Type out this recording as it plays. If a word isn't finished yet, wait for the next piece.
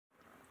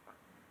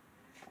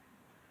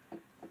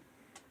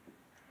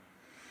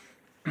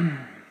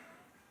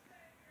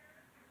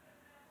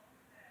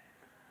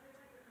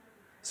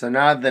So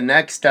now the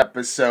next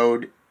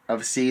episode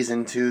of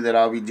Season 2 that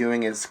I'll be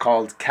doing is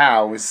called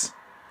Cows.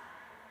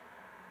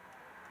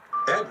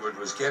 Edward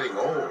was getting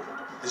old.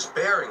 His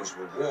bearings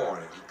were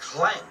worn and he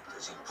clanked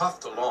as he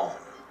puffed along.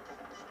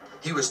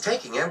 He was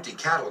taking empty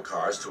cattle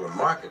cars to a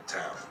market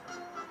town.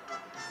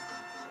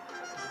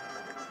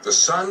 The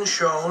sun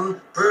shone,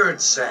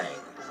 birds sang.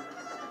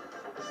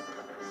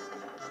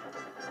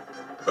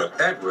 But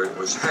Edward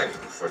was heading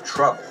for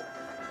trouble.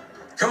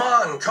 Come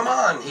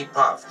on, he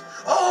puffed.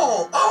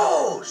 Oh,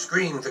 oh,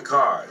 screamed the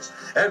cars.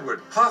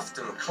 Edward puffed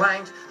and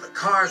clanked. The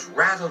cars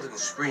rattled and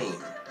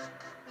screamed.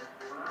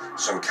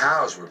 Some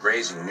cows were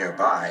grazing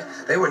nearby.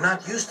 They were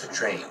not used to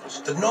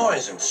trains. The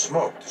noise and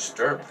smoke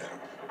disturbed them.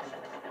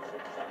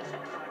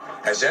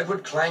 As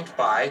Edward clanked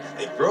by,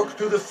 they broke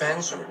through the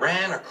fence and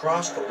ran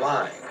across the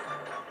line.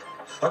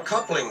 A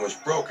coupling was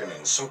broken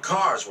and some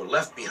cars were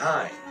left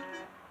behind.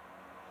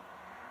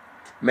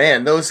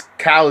 Man, those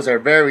cows are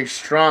very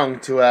strong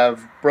to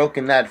have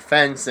broken that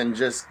fence and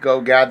just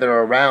go gather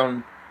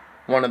around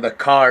one of the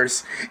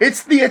cars.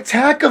 It's the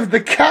attack of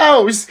the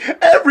cows!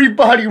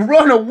 Everybody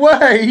run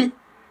away!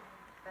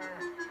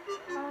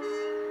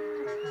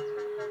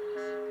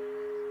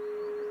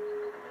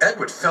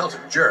 Edward felt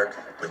a jerk,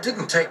 but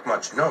didn't take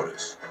much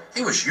notice.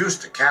 He was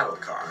used to cattle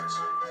cars.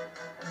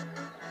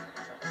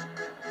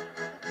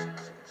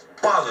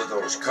 Bother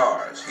those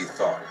cars, he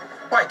thought.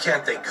 Why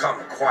can't they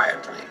come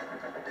quietly?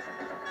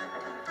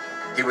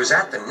 He was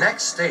at the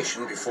next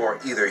station before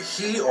either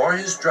he or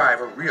his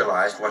driver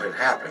realized what had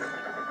happened.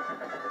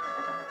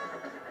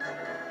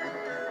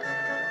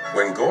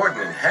 When Gordon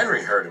and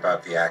Henry heard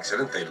about the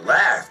accident, they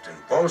laughed and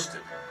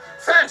boasted.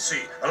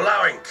 Fancy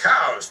allowing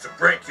cows to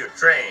break your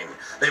train.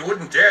 They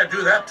wouldn't dare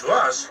do that to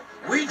us.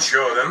 We'd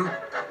show them.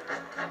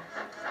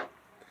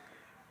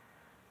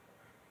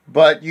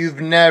 But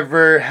you've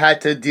never had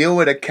to deal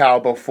with a cow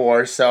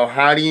before, so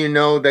how do you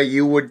know that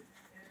you would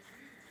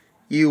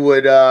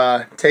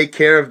take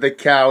care of the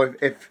cow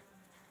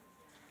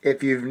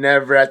if you've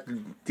never had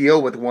to deal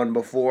with one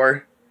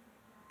before?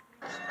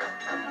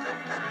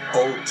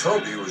 Old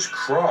Toby was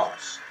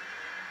cross.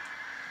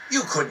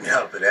 You couldn't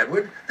help it,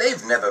 Edward.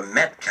 They've never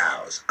met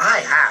cows. I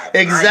have.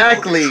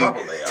 Exactly. I know the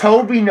trouble they are.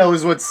 Toby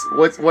knows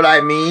what I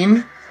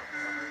mean.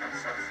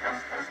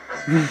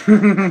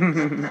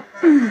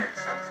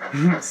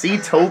 See,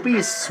 Toby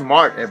is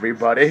smart,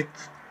 everybody.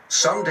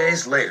 Some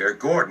days later,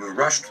 Gordon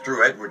rushed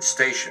through Edward's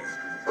station.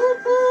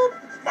 Boop, boop.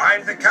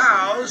 Mind the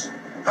cows.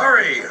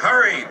 Hurry,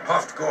 hurry,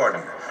 puffed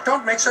Gordon.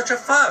 Don't make such a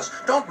fuss.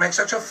 Don't make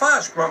such a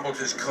fuss, grumbled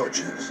his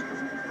coaches.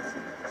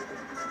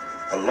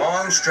 A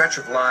long stretch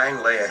of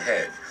line lay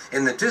ahead.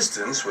 In the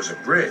distance was a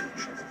bridge.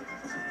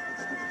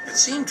 It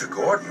seemed to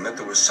Gordon that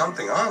there was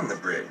something on the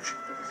bridge.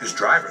 His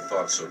driver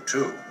thought so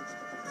too.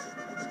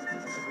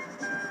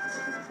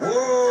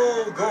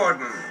 Whoa,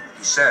 Gordon,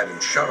 he said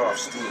and shut off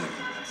steam.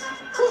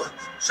 Phew,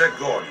 said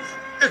Gordon.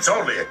 It's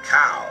only a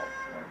cow.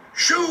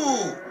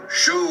 Shoo!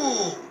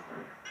 Shoo!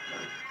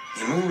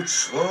 He moved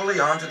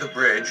slowly onto the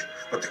bridge,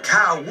 but the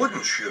cow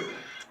wouldn't shoo.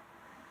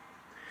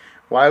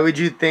 Why would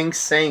you think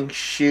saying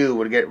shoo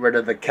would get rid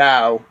of the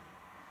cow?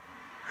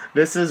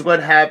 This is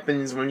what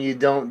happens when you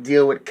don't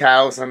deal with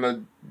cows on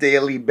a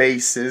daily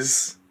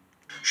basis.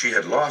 She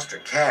had lost her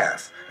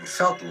calf and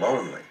felt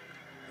lonely.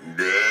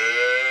 Bleh,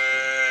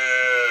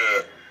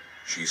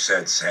 she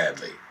said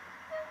sadly.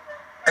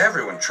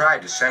 Everyone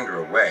tried to send her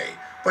away,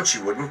 but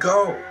she wouldn't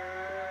go.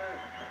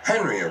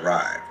 Henry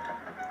arrived.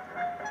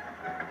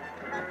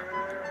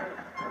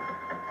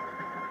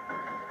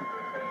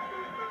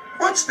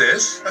 What's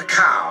this? A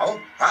cow?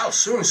 I'll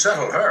soon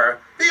settle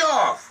her. Be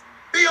off!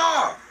 Be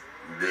off!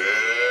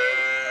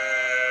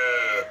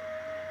 Bleh.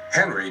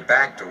 Henry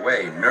backed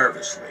away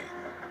nervously.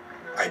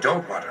 I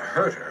don't want to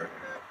hurt her.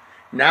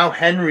 Now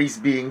Henry's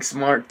being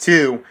smart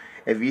too.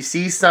 If you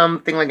see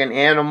something like an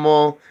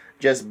animal,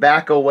 just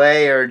back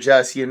away or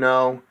just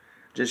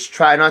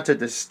try not to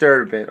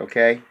disturb it,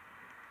 okay?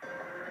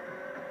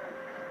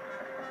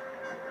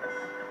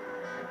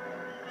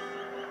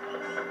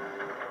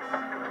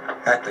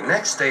 At the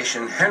next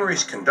station,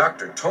 Henry's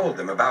conductor told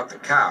them about the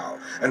cow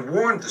and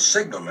warned the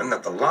signalman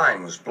that the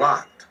line was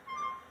blocked.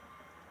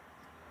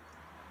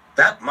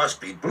 That must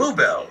be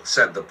Bluebell,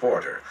 said the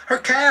porter. Her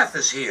calf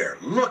is here,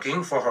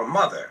 looking for her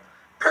mother.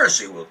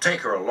 Percy will take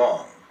her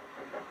along.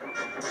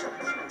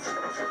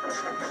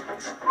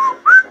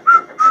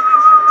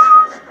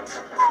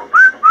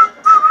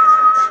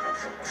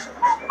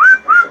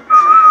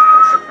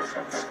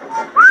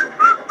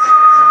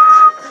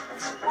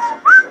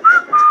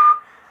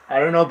 I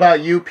don't know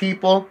about you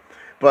people,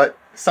 but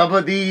some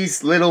of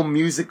these little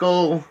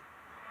musical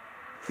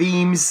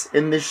themes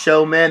in this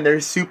show, man,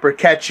 they're super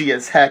catchy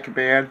as heck,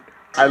 man.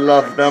 I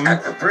love them.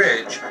 At the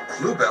bridge,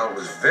 Bluebell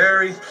was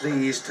very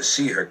pleased to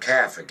see her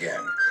calf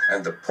again,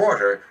 and the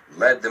porter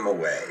led them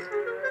away.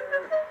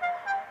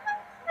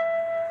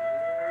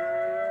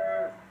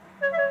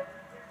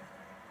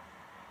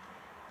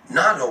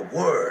 Not a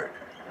word.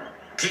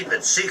 Keep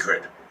it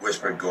secret.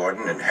 whispered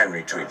Gordon and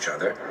Henry to each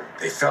other.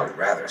 They felt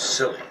rather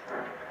silly,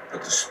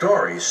 but the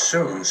story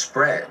soon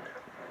spread.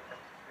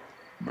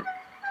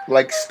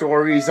 Like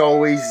stories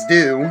always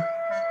do,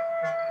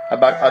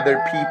 about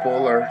other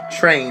people or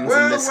trains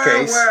in this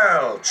case.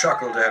 Well,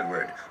 chuckled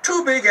Edward.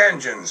 Two big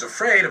engines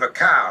afraid of a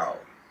cow.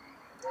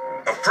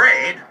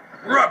 Afraid?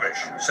 Rubbish,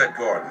 said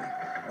Gordon.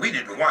 We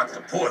didn't want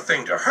the poor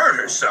thing to hurt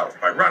herself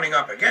by running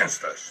up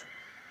against us.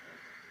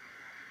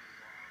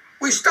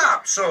 We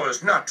stopped so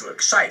as not to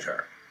excite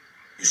her.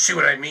 You see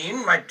what I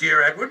mean, my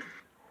dear Edward?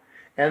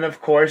 And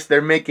of course,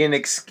 they're making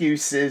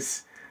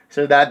excuses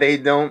so that they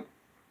don't.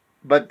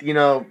 But, you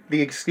know,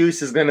 the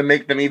excuse is going to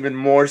make them even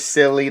more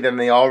silly than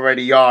they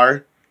already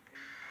are.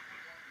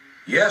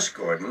 Yes,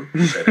 Gordon,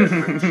 said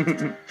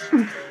Edward.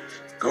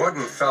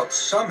 Gordon felt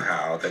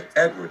somehow that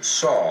Edward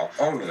saw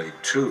only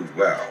too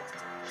well.